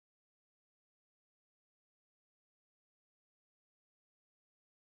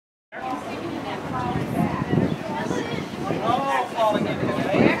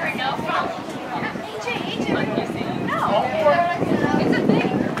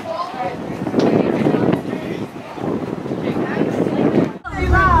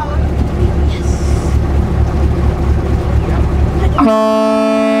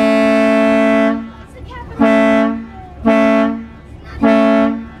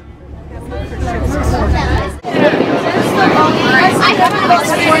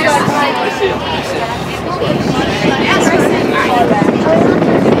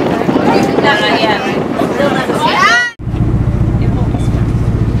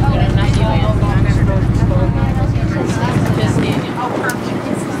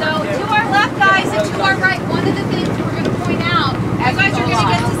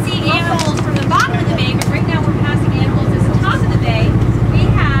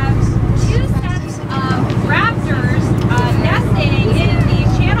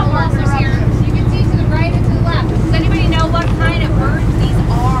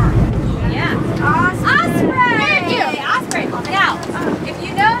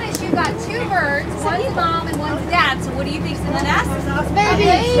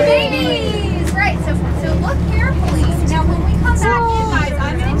Babies! Right, so look carefully. Now when we come back in, guys,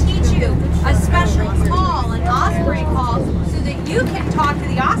 I'm going to teach you a special call, an osprey call, so that you can talk to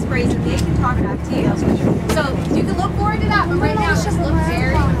the ospreys and they can talk back to you. So you can look forward to that, but right now just look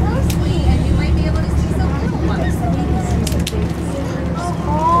very closely and you might be able to see some little ones.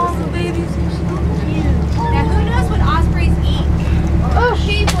 Oh, the babies are so cute. Now who knows what ospreys eat? Oh,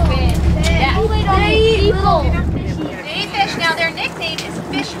 people. Yeah. They eat people. They eat fish. Now their nickname is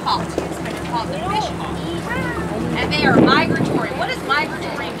fish hawk. They're called the fish hawk. And they are migratory. What does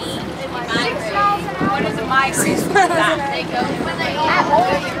migratory mean? What is a migratory? They go when they go.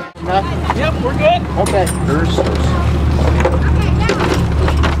 Yep, we're good. Okay.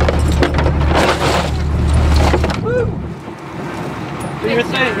 Woo! Do your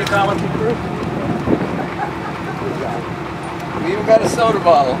thing, Ecology Cruise. We even got a soda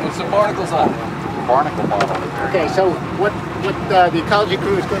bottle with some barnacles on it. Barnacle bottle. Okay, so what the Ecology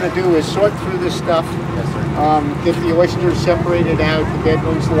Crew is going to do is sort through this stuff. Yes, sir. Get the oysters separated out, the dead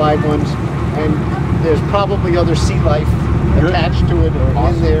ones, the live ones, and there's probably other sea life attached to it or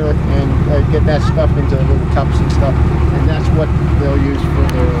in there, and get that stuff into little cups and stuff, and that's what they'll use for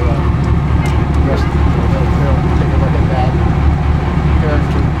their rest. They'll take a look at that, compare it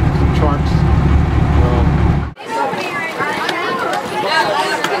to some charts.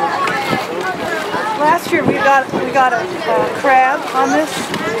 Last year we got a crab on this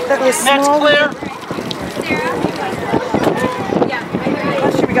that was small. Clear.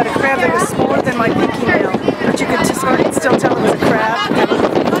 Last year we got a crab that was smaller than my pinky nail, but you could still tell it was a crab.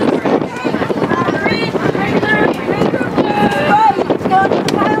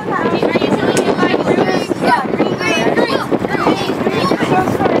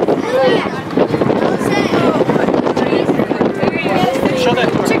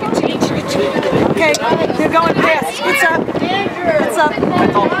 Okay, you're going past. It's up. It's up.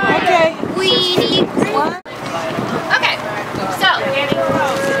 Okay. Okay, so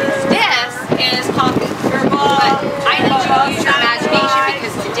this is coffee. But I need you to use your imagination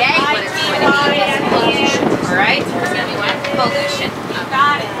because today what it's going to be is pollution. Alright? Pollution. You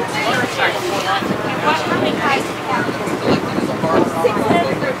got it.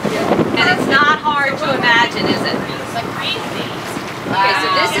 And it's not hard to imagine, is it? Okay, so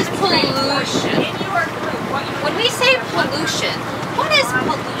this is pollution. When we say pollution, what is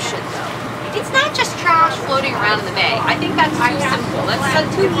pollution though? It's not just trash floating around in the bay. I think that's too simple.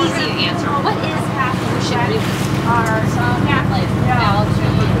 That's too easy to answer. What is pollution really?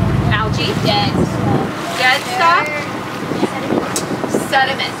 Algae. Dead stuff.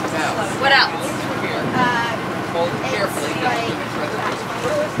 Sediment. What else?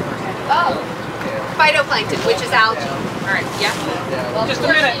 Oh. Phytoplankton, which is algae. Alright, yeah. Just a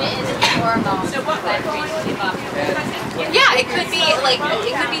minute. Yeah, it could be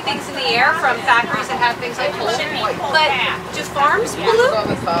things in the air from factories that have things like pollution. But do farms pollute?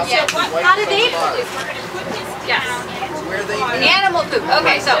 Yeah. How do they pollute? Yes. Animal poop.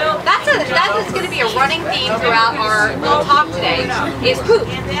 Okay, so that is going to be a running theme throughout our little talk today, is poop.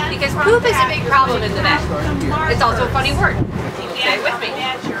 Because poop is a big problem in the bay. It's also a funny word. Stay with me.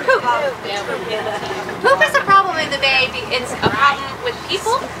 Poop. Poop is a problem in the bay. It's a problem with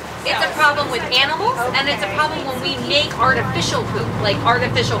people, it's a problem with animals, and it's a problem when we make artificial poop, like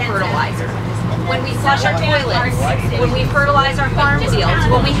artificial fertilizer. When we flush our toilets, when we fertilize our farm fields,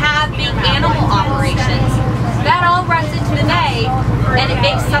 when we have big animal operations, that all runs into the bay and it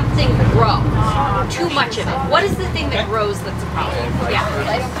makes something grow. Too much of it. What is the thing that grows that's a problem? Yeah.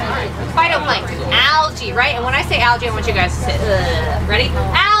 Phytoplankton. Algae, right? And when I say algae, I want you guys to say, ready?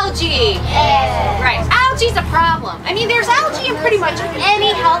 Algae! Right. Algae's a problem. I mean, there's algae in pretty much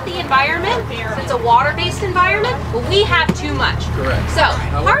any healthy environment. It's a water-based environment, but we have too much. Correct. So,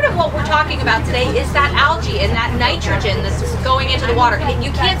 part of what we're talking about today is that algae and that nitrogen that's going into the water.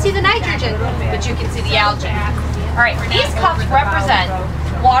 You can't see the nitrogen, but you can see the algae. All right, these cups represent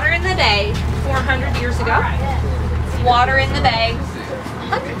water in the bay 400 years ago, water in the bay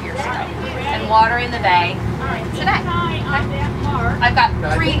 100 years ago, and water in the bay today. I've got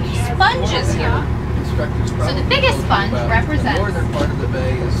 3 sponges here. So the biggest sponge represents the northern part of the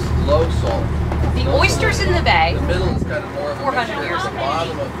bay is low salt. the oysters in the bay The middle is kind of more of a 400 years the ago.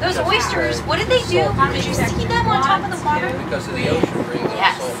 bottom of Those oysters, what did they do? Did you see them on top of the water? because of the ocean bringing the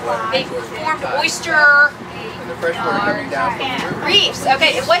Yes, salt water they towards the formed tide. oyster And the fresh water coming down from the river. reefs.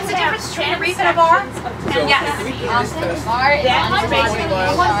 Okay, what's the difference between a reef and a bar? Yes.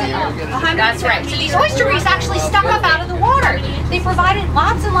 That's right. So these oyster reefs actually stuck up out of the water. They provided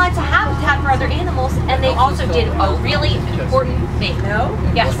lots and lots of habitat for other animals, and they also did a really important thing.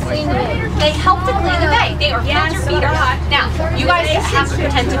 Yes. They helped to clean the bay. They are filter feeders. Now, you guys have to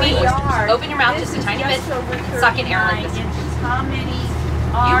pretend to be oysters. Open your mouth just a tiny bit, suck in air like this.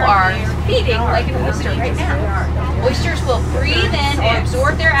 You are feeding like an oyster right now. Oysters will breathe in or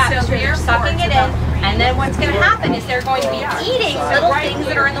absorb their atmosphere, sucking it in, and then what's going to happen is they're going to be eating little things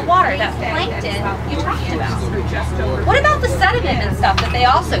that are in the water, that plankton you talked about. What about the sediment and stuff that they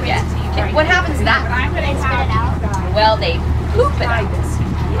also get? What happens to that? Well, they poop it out.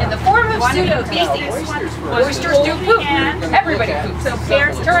 In the form of pseudo-feces. Oysters do poop. Everybody poops.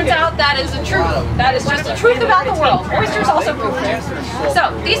 Turns out that is the truth. That is just the truth about the world. Oysters also poop. So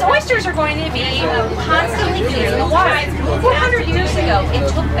these oysters are going to be constantly cleaning the water. 400 years ago, it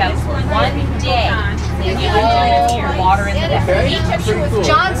took them 1 day to clean all the water in the bay.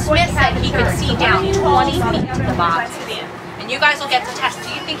 John Smith said he could see down 20 feet to the bottom. And you guys will get to test.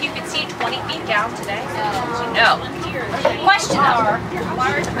 Do you think you could see 20 feet down today? No. Question though.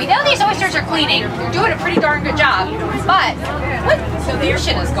 We know these oysters are cleaning. They're doing a pretty darn good job. But what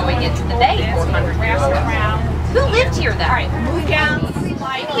pollution is going into the bay 400 years ago? Who lived here then?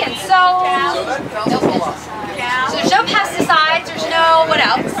 And so there's no pesticides. There's no, what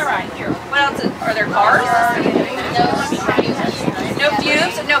else? What else? Are there cars? No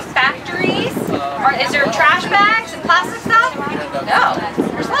fumes? No factories? Is there trash bags and plastic stuff? No.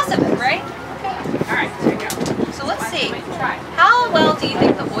 There's less of it, right? All right, there you go. So let's see. How well do you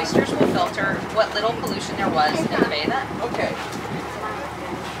think the oysters will filter what little pollution there was in the bay then? Okay.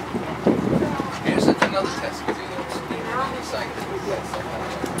 Here's another test.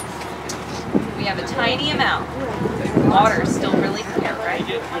 We have a tiny amount. Water is still really clear, right?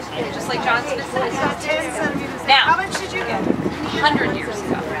 Just like John Smith said. Now, How much did you get? 100 years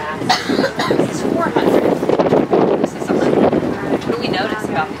ago. This is 400. This is 100. What do we notice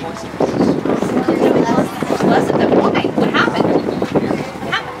about the oysters? Less of them. Why? What happened?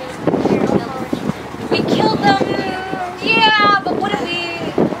 What happened? We killed them. Yeah, but what did we...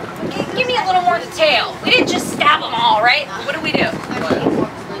 Give me a little more detail. We didn't just stab them all, right? What did we do?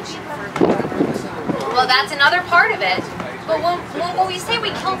 Well, that's another part of it. But when we say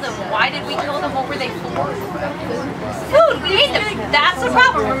we killed them, why did we kill them? What were they for? Food. We ate them. That's the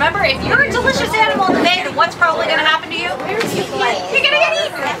problem. Remember, if you're a delicious animal in the bay, then what's probably going to happen to you? You're going to get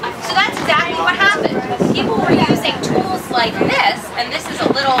eaten. So that's exactly what happened. People were using tools like this, and this is a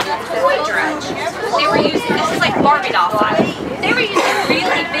little toy dredge. They were using, this is like Barbie doll size. They were using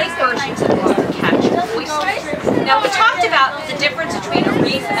really big versions of this to catch oysters. Now, we talked about the difference between a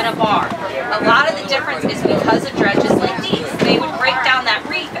reef and a bar. A lot of the difference is because of dredges like these. They would break down that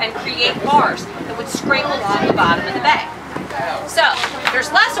reef and create bars that would scrape along the bottom of the bay. So,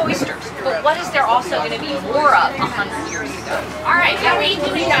 there's less oysters, but what is there also going to be more of 100 years ago? All right, now we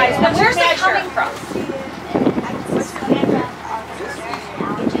guys, but where's it coming from?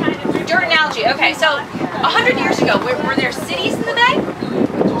 Dirt and algae. Okay, so 100 years ago, were there cities in the bay?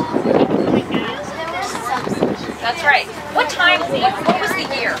 That's right. What time, what was the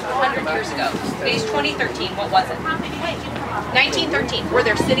year 100 years ago? Today's 2013, what was it? 1913. Were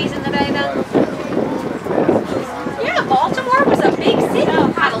there cities in the bay then? Yeah, Baltimore was a big city.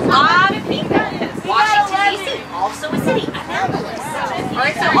 Had a lot of people. Washington, D.C., also a city. Annapolis. All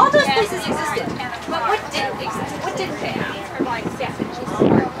right, so all those places existed. But what didn't exist? What didn't they have?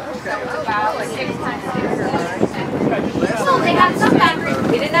 So they had some factories.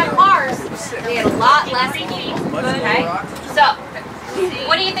 They didn't have cars. They had a lot less people. Okay? So,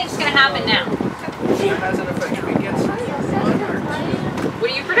 what do you think is going to happen now? has an effect. If it gets under, What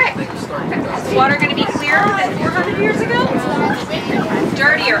do you predict? things start to Is the water going to be clearer than 400 years ago?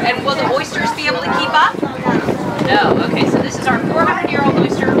 Dirtier. And will the oysters be able to keep up? No. Okay, so this is our 400-year-old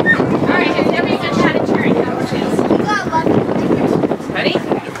oyster. All right, have never even had a turn. Ready?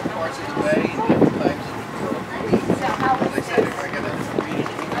 different parts of the bay and different types of they say they're going to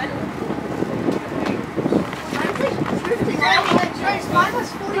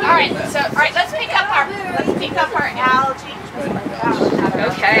All right, so let's pick up our algae.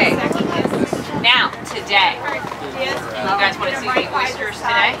 Okay. Now, today. You guys want to see the oysters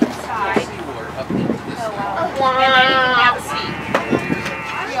today? seawater up into this Wow.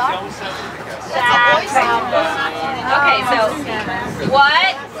 Okay, so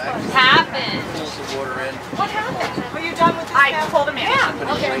what happened? pulls the water in. What happened? Were you done with this? I pulled them in. Yeah.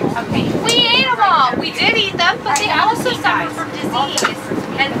 Okay. We ate them all. We did eat them, but they also suffer from disease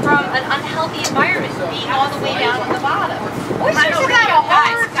and from an unhealthy environment, being all the way down at the bottom. Oysters have had a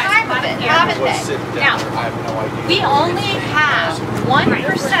hard time of it, haven't they? Now, we only have 1%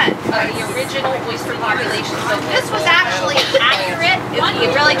 of the original oyster population, so this was actually accurate. It would be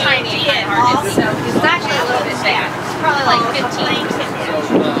really tiny and hard to see. It was actually a little bit bad. It's probably like 15%.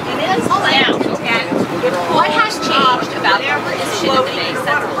 Now, what has changed about the position of the bay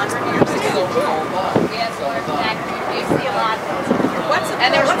since 100 years ago? And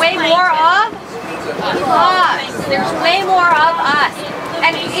there's way more of us. There's way more of us.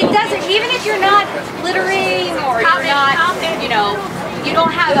 And it doesn't, even if you're not littering or you're not, you know, you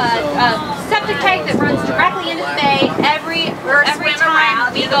don't have a septic tank that runs directly into the bay, every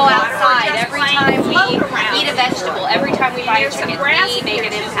time we go outside, every time we eat a vegetable, every time we buy a ticket, we make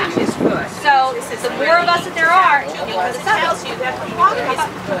an impact. So the more of us that there are,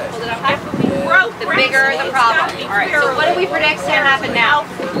 the bigger the problem. All right, so what do we predict is going to happen now?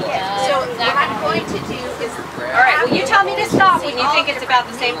 So what I'm going to do is... All right, well you tell me to stop when you think it's about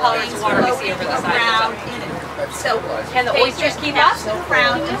the same color as water we see over the side of the boat. So Can the oysters keep up? So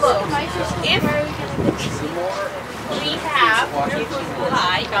round and look. If we have,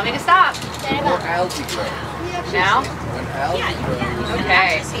 Hi, tell me to stop. More algae grow. Now? When algae grows,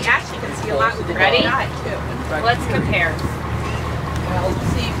 Okay. see, actually you can see a lot with the Ready? eye too. Let's compare.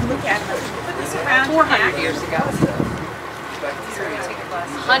 So you can look at it. Put this around 400 years ago.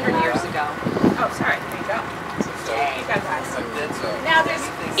 100 years ago. Oh, sorry. There you go. You got that. Now there's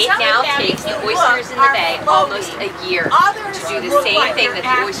It now takes the oysters in the bay almost a year to do the same thing that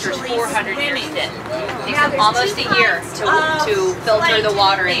the oysters 400 years did. It takes them almost a year to filter the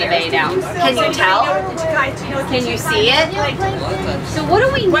water in the bay now. Can you tell? Can you see it? So what do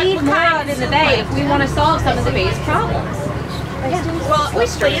we need more of in the bay if we want to solve some of the bay's problems? Well,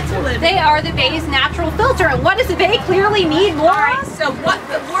 oysters. They are the bay's natural filter, and what does the bay clearly need more of? So what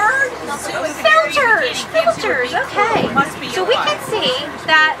the word? Filters, okay. So we can see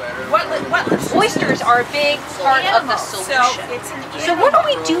that oysters are a big part of the solution. So what are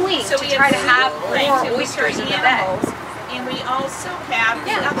we doing to try to have more oysters in the bay? And we also have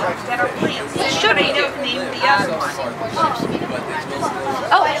the others that are plants. What should we do? Name the other one.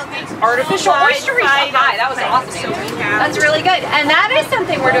 Oh, artificial oysteries. Hi, that was awesome. That's really good. And that is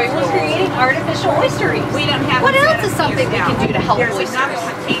something we're doing. We're creating artificial oysteries. We don't have. What else is something we can do to help There's oysters? another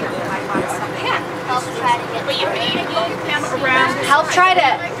container that I bought something. But you can move them around. Help try to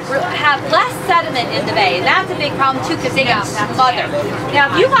have less sediment in the bay, and that's a big problem too because they get smothered.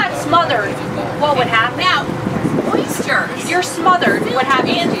 Now, if you got smothered, what would happen? Now, oysters. You're smothered. What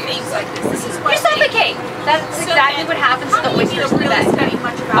happens And to you? things like this. This is what You suffocate. That's exactly what happens to the oysters in the bay.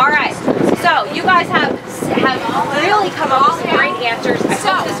 All right. So you guys have really come up with some great answers. I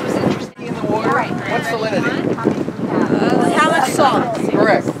hope this was interesting. in the water, what salinity? How much salt?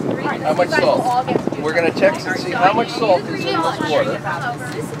 Correct. How much salt? We're going to check and see how much salt is in this water.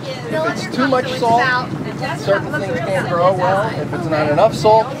 If it's too much salt, certain things can't grow well. If it's not enough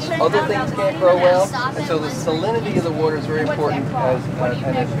salt, other things can't grow well. And so the salinity of the water is very important and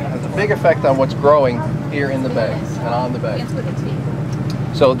it has a big effect on what's growing here in the bay and on the bay.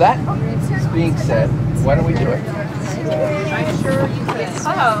 So that being said, why don't we do it? I'm sure you can.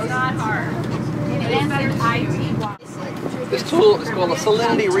 Oh, not hard. This tool is called a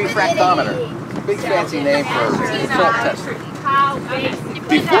salinity refractometer. Big fancy name for salt testing.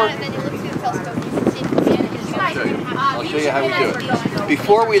 I'll show you how we do it.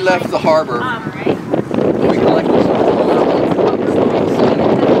 Before we left the harbor, we collected some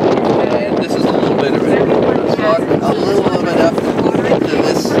and this is a little bit of it. Start a little of it up into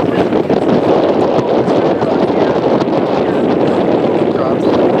this.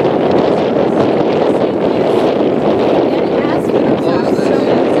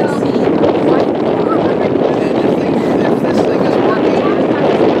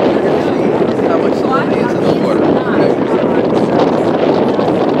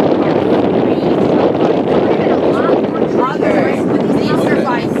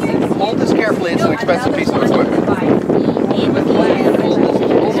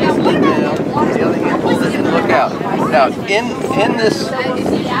 Now, in this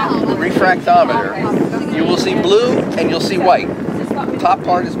refractometer, you will see blue and you'll see white. The top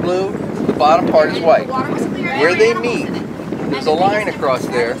part is blue, the bottom part is white. Where they meet, there's a line across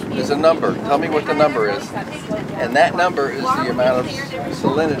there, there's a number. Tell me what the number is. And that number is the amount of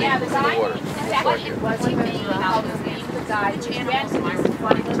salinity in the water.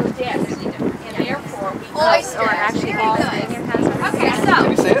 Oyster. Actually, okay, so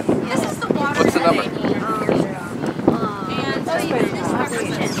Can you see it? this is the water. What's the number?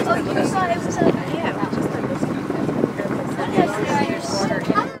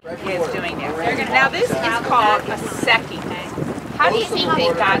 Is doing it. Now this is called a secchi. How do you think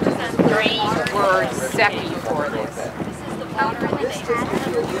they got the strange word secchi for this? Water in the bay.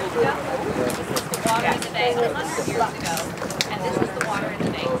 Water in the bay 100 years ago, and this is the water in the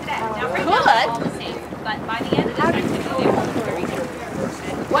bay today. Now right now it's all the same, but by the end of this activity, they will be very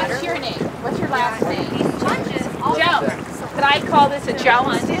different. What's your name? What's your last name? Joe. Could I call this a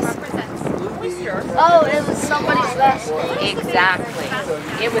Jones? Oh, it was somebody's last name. Exactly.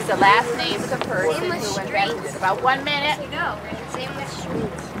 It was the last name of the person who invented it. About 1 minute. Same with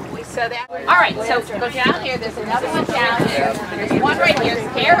streets. So that. All right. So go down here. There's another one down here. There's one right here.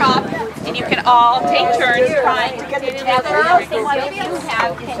 Pair up, and you can all take turns trying to get it together. The one that you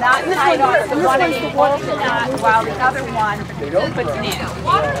have cannot tie it on. The one that you hold the knot while the other one puts it in.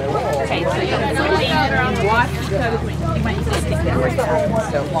 Okay. So you can put it in and watch. You might need to stick that right down,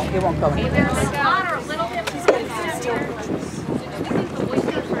 so it won't go in. Water a little bit.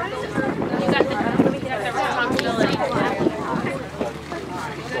 You got the responsibility.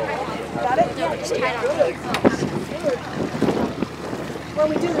 When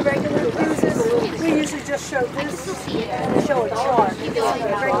we do the regular cruises, we usually just show this and show a chart. I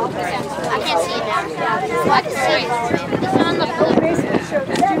can't see it now. I can see it. It's on the blue. Basically show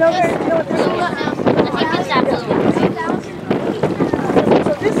this. Do you know what this is? I think it's that blue.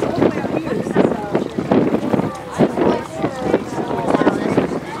 So this whole map here is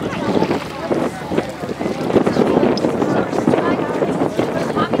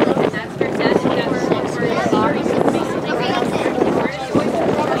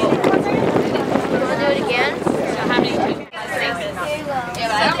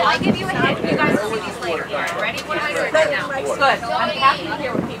I'll give you a hint. You guys will see these later. Ready? What am I doing right now? Good. I'm happy to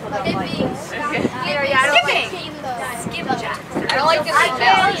hear what people don't like. Skipping jack. I don't like this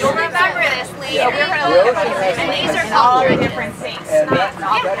email. You'll remember this later. We're going to look at this. And these are All called the different things. And that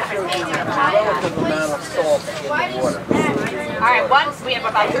shows you the relative amount of salt in the water. All right, we have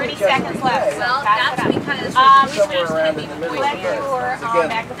about 30 seconds left. Well, that's because Somewhere around in the middle of the bed.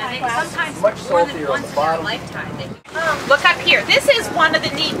 Again, sometimes much more than saltier on once the in our bottom. lifetime. Look up here. This is one of the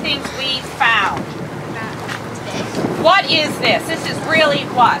neat things we found. What is this? This is really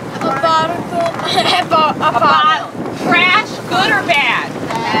what? A bottle. A bottle. Trash, good or bad?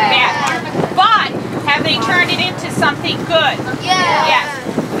 Bad. But have they turned it into something good? Yeah. Yes.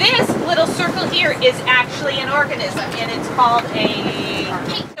 This little circle here is actually an organism, and it's called a...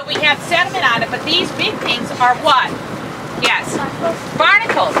 So we have sediment on it, but these big things are what? Yes.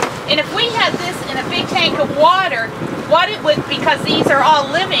 Barnacles. And if we had this in a big tank of water, what it would, because these are all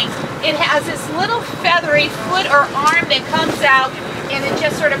living, it has this little feathery foot or arm that comes out, and it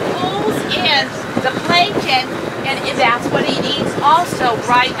just sort of pulls in the plankton, and that's what it eats also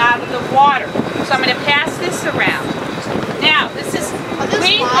right out of the water. So I'm going to pass this around. Now, this is,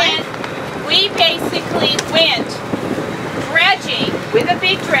 we basically went dredging with a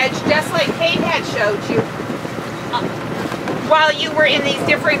big dredge, just like Kate had showed you, while you were in these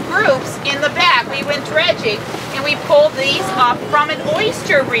different groups in the back. We went dredging, and we pulled these up from an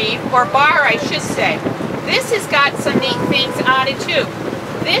oyster reef, or bar, I should say. This has got some neat things on it, too.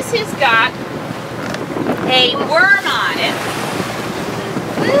 This has got a worm on it.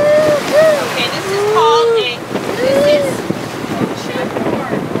 Okay, this is called a,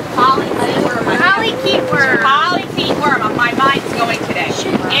 polychaete worm. Polychaete worm. My mind's going today.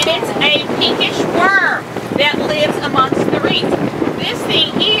 And it's a pinkish worm that lives amongst the reef. This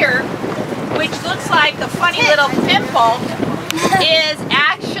thing here, which looks like a funny little pimple, is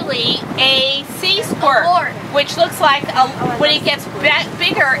actually a sea squirt, which looks like when it gets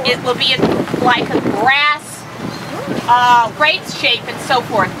bigger, it will be like a grass grape shape and so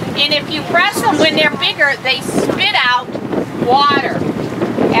forth. And if you press them when they're bigger, they spit out water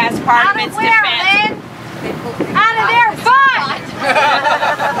as part of its defense. Out of their butt!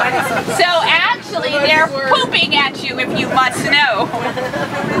 So actually, they're pooping at you, if you must know.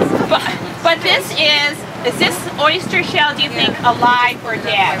 But this is this oyster shell, do you think, alive or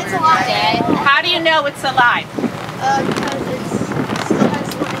dead? It's alive. How do you know it's alive? Because it still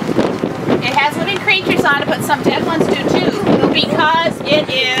has living. It has living creatures. creatures on it, but some dead ones do too, because it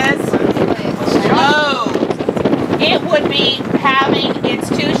is low. It would be having its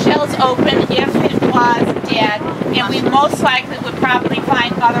two shells open if it was dead, and we most likely would probably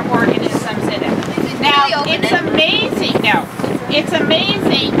find other organisms in it. Now, it's amazing, it's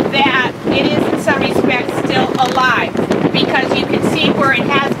amazing that it is in some respects still alive, because you can see where it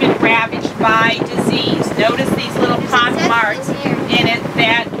has been ravaged by disease. Notice these little pock marks in it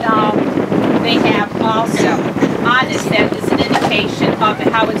that they have also on this. That is an indication of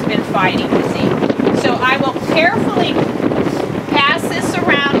how it's been fighting disease. So I will carefully pass this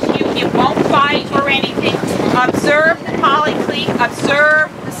around to you. It won't bite or anything. Observe the polyclete, observe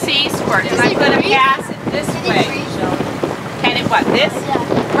the sea squirt. And I'm going to pass it this way. Can it what? This?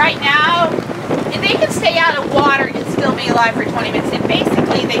 Right now, they can stay out of water and still be alive for 20 minutes. And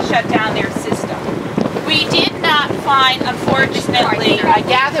basically, they shut down their system. We did not find, unfortunately, I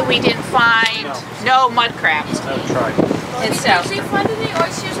gather we didn't find no mud crabs. And so,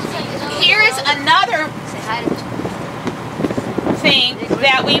 here is another thing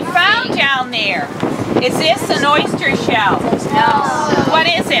that we found down there. Is this an oyster shell? No. What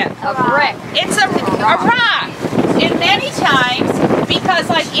is it? A brick. It's a rock. And many times, because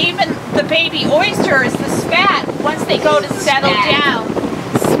like even the baby oysters, the spat, once they go to settle down,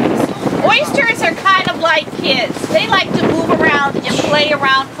 oysters are kind of like kids. They like to move around and play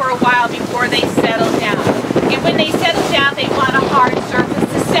around for a while before they settle down. And when they settle down, they want a hard surface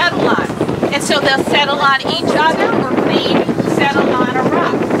to settle on. And so they'll settle on each other or maybe settle on a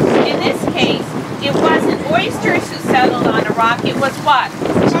rock. In this case, it wasn't oysters who settled on a rock, it was what?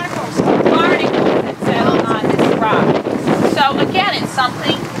 Barnacles that settled on this rock. So again, it's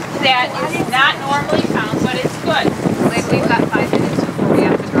something that is not normally found, but it's good. We've got 5 minutes before we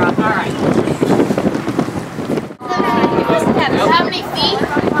have to drop. All right. How many feet?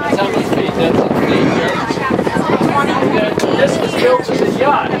 That's how many feet? That's a feet. This was built as a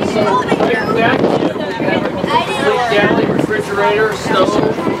yacht, so right back here we have a complete galley, refrigerator, stove,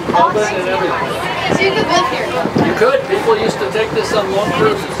 oven, and everything. So you could live here. You could. People used to take this on long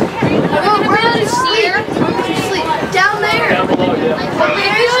cruises. Oh, where did you sleep? Sleep down there. Down below, yeah. But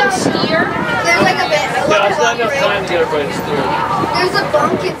maybe you don't steer. There's like a bit. Yeah, it's not enough time to get everybody to steer. There's a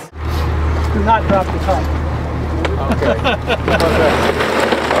bunk. It's Do not drop the top. Okay.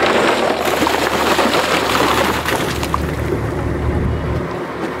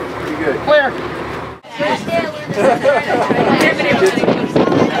 You good? Clear.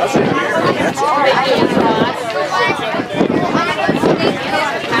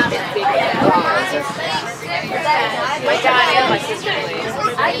 My dad and my sister leave.